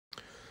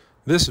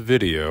This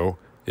video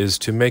is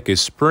to make a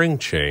spring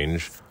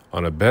change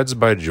on a Beds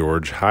by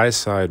George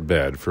high-side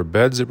bed for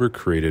beds that were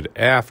created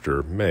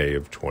after May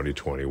of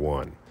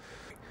 2021.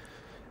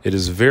 It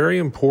is very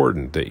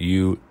important that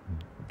you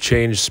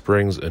change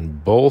springs in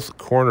both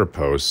corner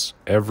posts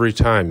every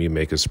time you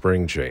make a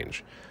spring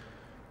change.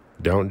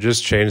 Don't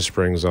just change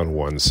springs on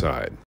one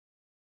side.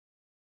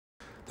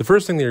 The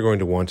first thing that you're going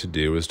to want to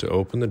do is to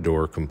open the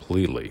door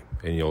completely,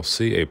 and you'll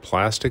see a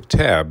plastic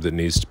tab that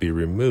needs to be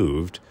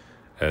removed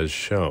as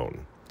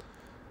shown.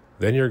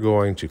 Then you're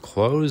going to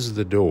close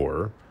the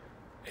door,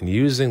 and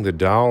using the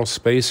dowel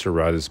spacer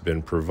rod that's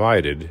been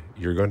provided,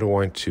 you're going to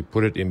want to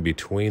put it in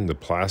between the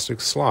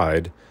plastic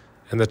slide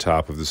and the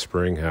top of the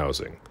spring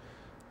housing.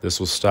 This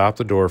will stop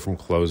the door from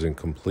closing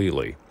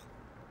completely.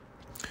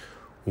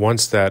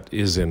 Once that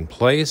is in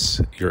place,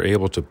 you're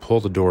able to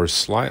pull the door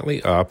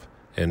slightly up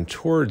and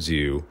towards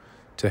you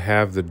to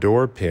have the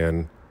door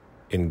pin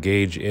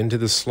engage into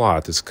the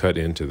slot that's cut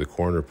into the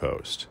corner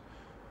post.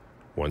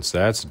 Once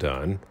that's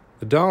done,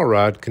 the dowel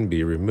rod can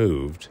be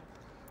removed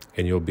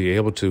and you'll be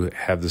able to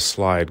have the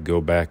slide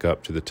go back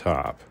up to the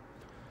top.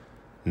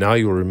 Now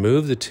you'll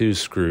remove the two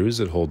screws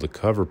that hold the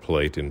cover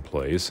plate in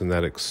place, and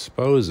that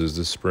exposes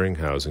the spring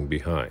housing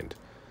behind.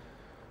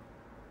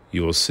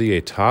 You will see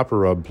a top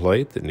rub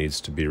plate that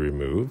needs to be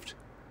removed,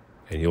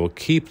 and you'll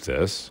keep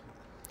this.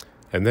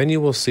 And then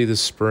you will see the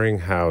spring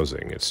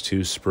housing. It's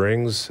two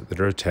springs that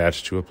are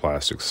attached to a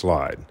plastic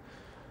slide.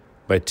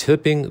 By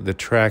tipping the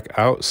track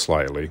out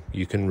slightly,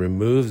 you can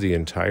remove the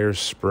entire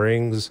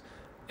springs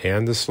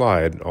and the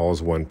slide all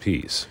as one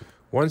piece.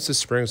 Once the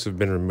springs have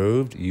been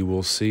removed, you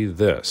will see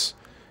this.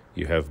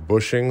 You have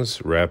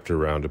bushings wrapped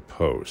around a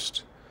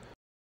post.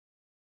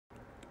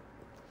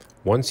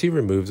 Once you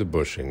remove the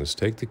bushings,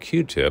 take the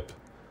Q-tip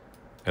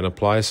and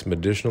apply some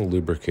additional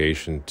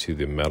lubrication to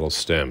the metal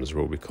stems,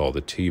 what we call the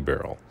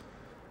T-barrel.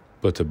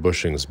 Put the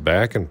bushings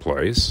back in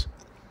place.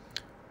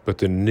 Put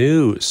the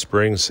new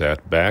spring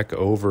set back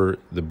over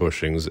the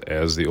bushings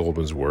as the old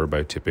ones were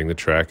by tipping the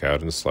track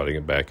out and sliding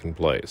it back in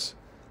place.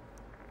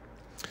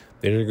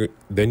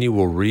 Then you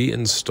will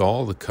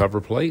reinstall the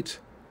cover plate.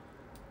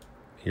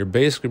 You're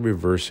basically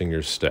reversing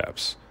your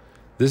steps.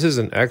 This is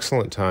an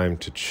excellent time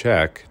to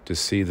check to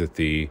see that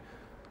the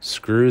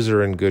screws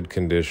are in good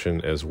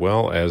condition, as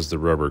well as the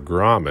rubber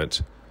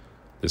grommet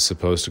that's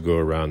supposed to go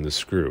around the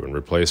screw, and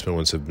replacement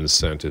ones have been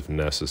sent if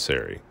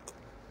necessary.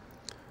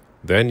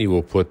 Then you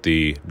will put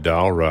the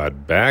dowel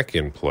rod back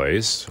in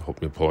place,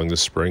 pulling the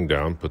spring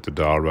down, put the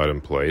dowel rod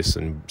in place,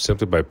 and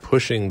simply by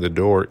pushing the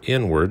door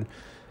inward,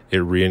 it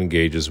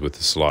re-engages with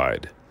the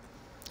slide.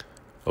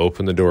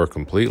 Open the door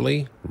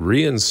completely,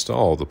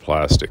 reinstall the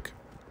plastic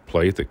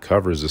plate that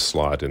covers the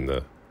slot in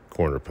the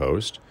corner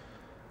post,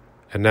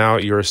 and now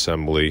your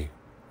assembly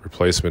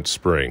replacement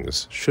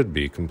springs should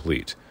be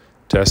complete.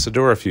 Test the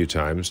door a few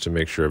times to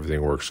make sure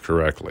everything works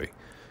correctly.